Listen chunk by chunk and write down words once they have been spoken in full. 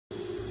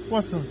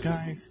What's up,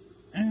 guys?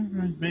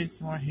 Aaron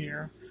Basemore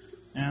here,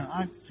 and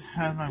I just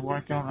had my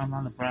workout. I'm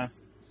on the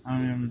breath. I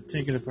am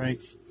taking a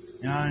break,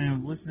 and I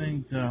am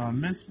listening to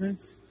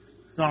Misfits,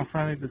 Song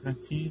Friday the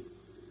 13th.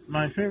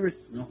 My favorite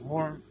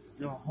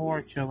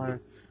horror killer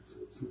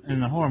in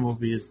the horror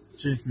movie is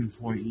Jason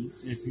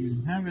Voorhees. If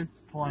you haven't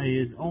played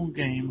his own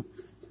game,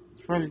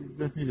 Friday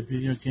the 13th is a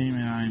video game,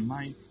 and I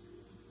might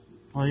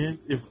play it.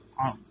 If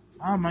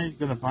I might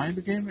gonna buy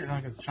the game, and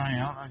I'm gonna try it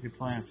out. I can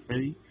play as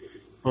Freddy,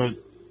 but.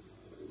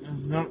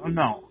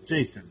 No,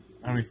 Jason.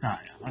 I'm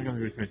sorry. I'm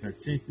gonna replace that.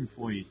 Jason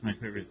Voorhees is my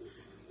favorite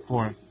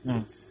horror.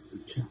 My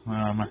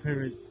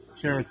favorite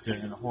character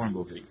in the horror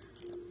movie.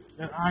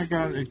 And I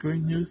got a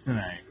great news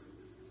today.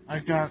 I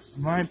got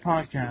my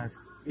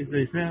podcast is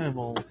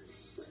available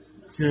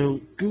to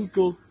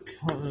Google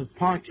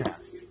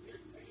Podcast.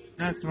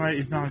 That's right.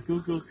 It's on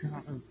Google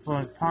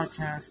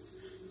Podcast.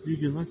 You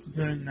can listen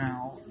to it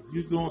now.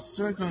 You go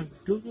search on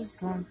Google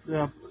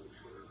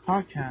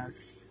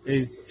Podcast.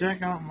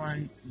 Check out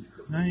my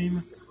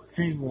name,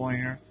 Hey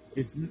Warrior.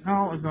 It's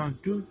on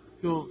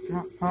Google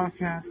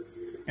Podcast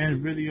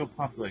and Radio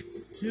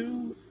Public.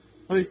 Two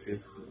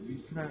places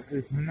that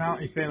is now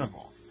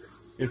available.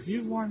 If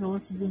you want to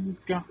listen to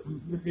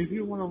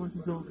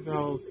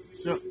those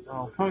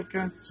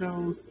podcast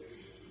shows,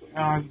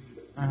 I'd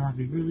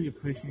be really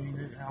appreciating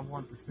it. I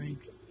want to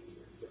thank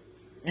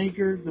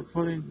Anchor to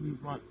put in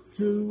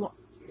to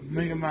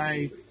make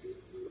my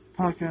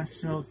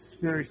podcast shows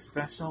very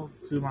special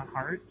to my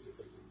heart,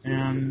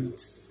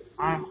 and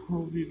I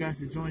hope you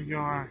guys enjoy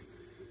your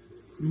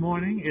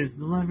morning. It's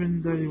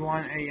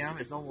 11:31 a.m.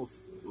 It's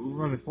almost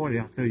 11:40.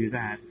 I'll tell you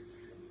that.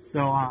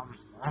 So I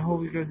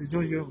hope you guys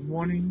enjoy your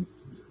morning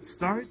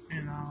start,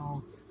 and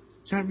I'll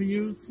chat with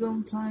you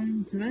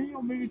sometime today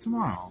or maybe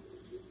tomorrow,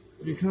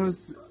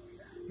 because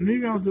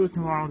maybe I'll do it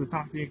tomorrow to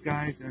talk to you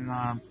guys and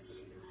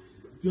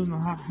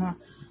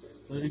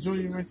enjoy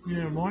the rest of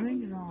your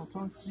morning, and I'll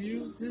talk to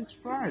you this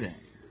Friday.